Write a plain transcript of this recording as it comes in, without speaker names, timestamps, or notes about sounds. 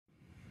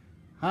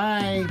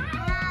Hi.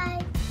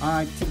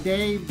 Hi.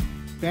 Today,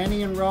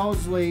 Benny and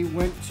Rosalie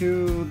went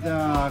to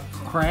the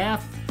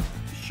craft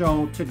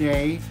show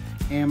today,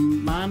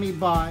 and Mommy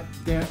bought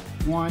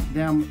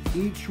them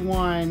each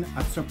one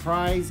a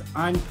surprise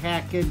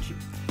unpackaged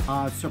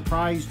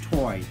surprise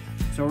toy.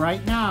 So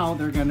right now,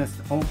 they're gonna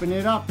open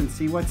it up and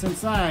see what's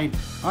inside.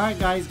 All right,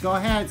 guys, go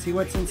ahead, see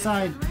what's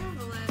inside.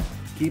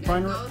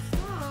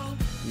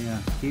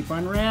 Keep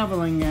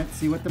unraveling it.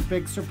 See what the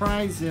big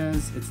surprise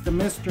is. It's the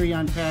mystery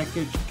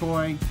unpackaged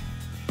toy.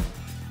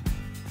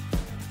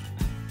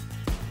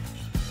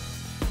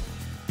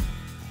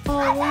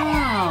 Oh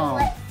wow!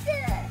 What's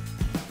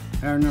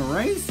this? An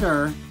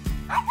eraser.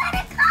 I got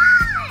a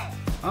car.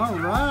 All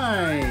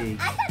right.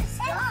 I got a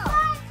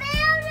straw.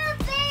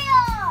 It's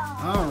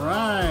All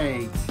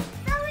right.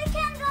 so we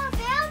can go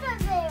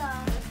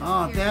there.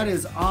 Oh, that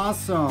is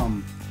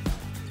awesome.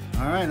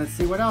 All right, let's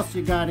see what else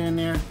you got in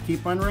there.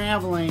 Keep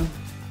unraveling.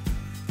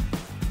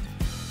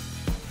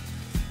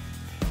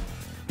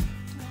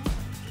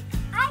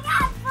 I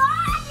got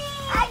Froggy.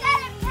 I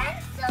got a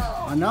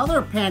pencil.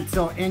 Another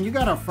pencil, and you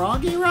got a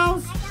Froggy,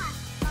 Rose? I got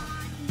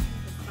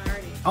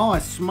Froggy. Oh,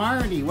 a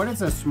Smartie. What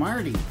is a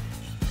Smartie?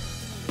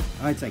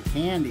 Oh, it's a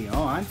candy.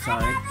 Oh, I'm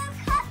sorry. I got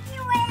a cookie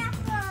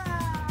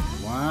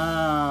wrapper.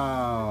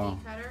 Wow.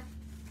 Cutter.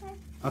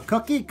 A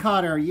cookie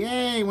cutter.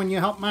 Yay, when you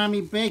help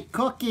Mommy bake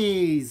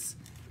cookies.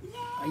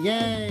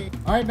 Yay.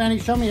 All right, Benny,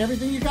 show me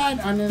everything you got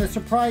on the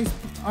surprise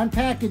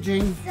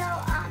unpackaging. So,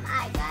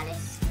 I got a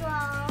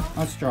straw.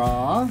 A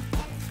straw. And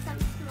some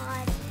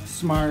Smarties.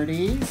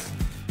 Smarties.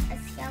 A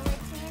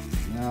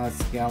skeleton. A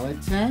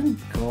skeleton.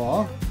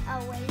 Cool.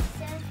 A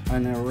eraser.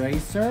 An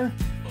eraser.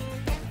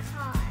 And a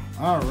car.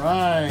 All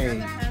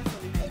right.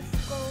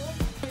 It's gold.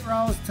 Hey,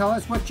 Rose, tell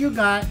us what you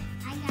got.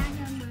 I got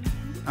a monkey.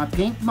 A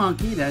pink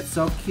monkey. That's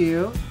so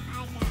cute.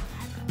 I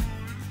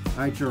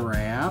got a giraffe. A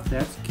giraffe.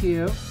 That's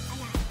cute. I got a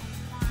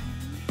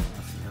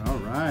froggy. All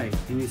right.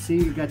 And you see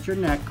you got your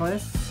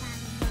necklace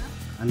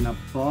and the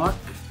book.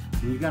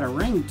 And you got a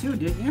ring too,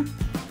 didn't you?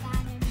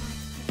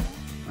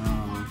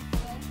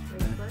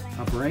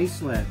 A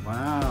bracelet.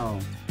 Wow.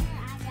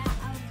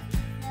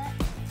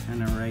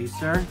 An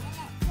eraser.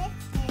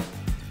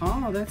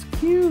 Oh, that's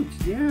cute.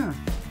 Yeah.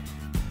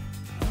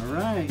 All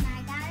right.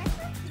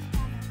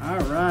 All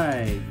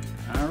right.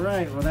 All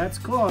right. Well, that's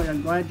cool.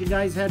 I'm glad you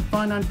guys had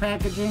fun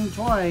unpackaging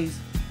toys.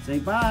 Say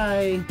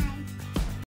bye.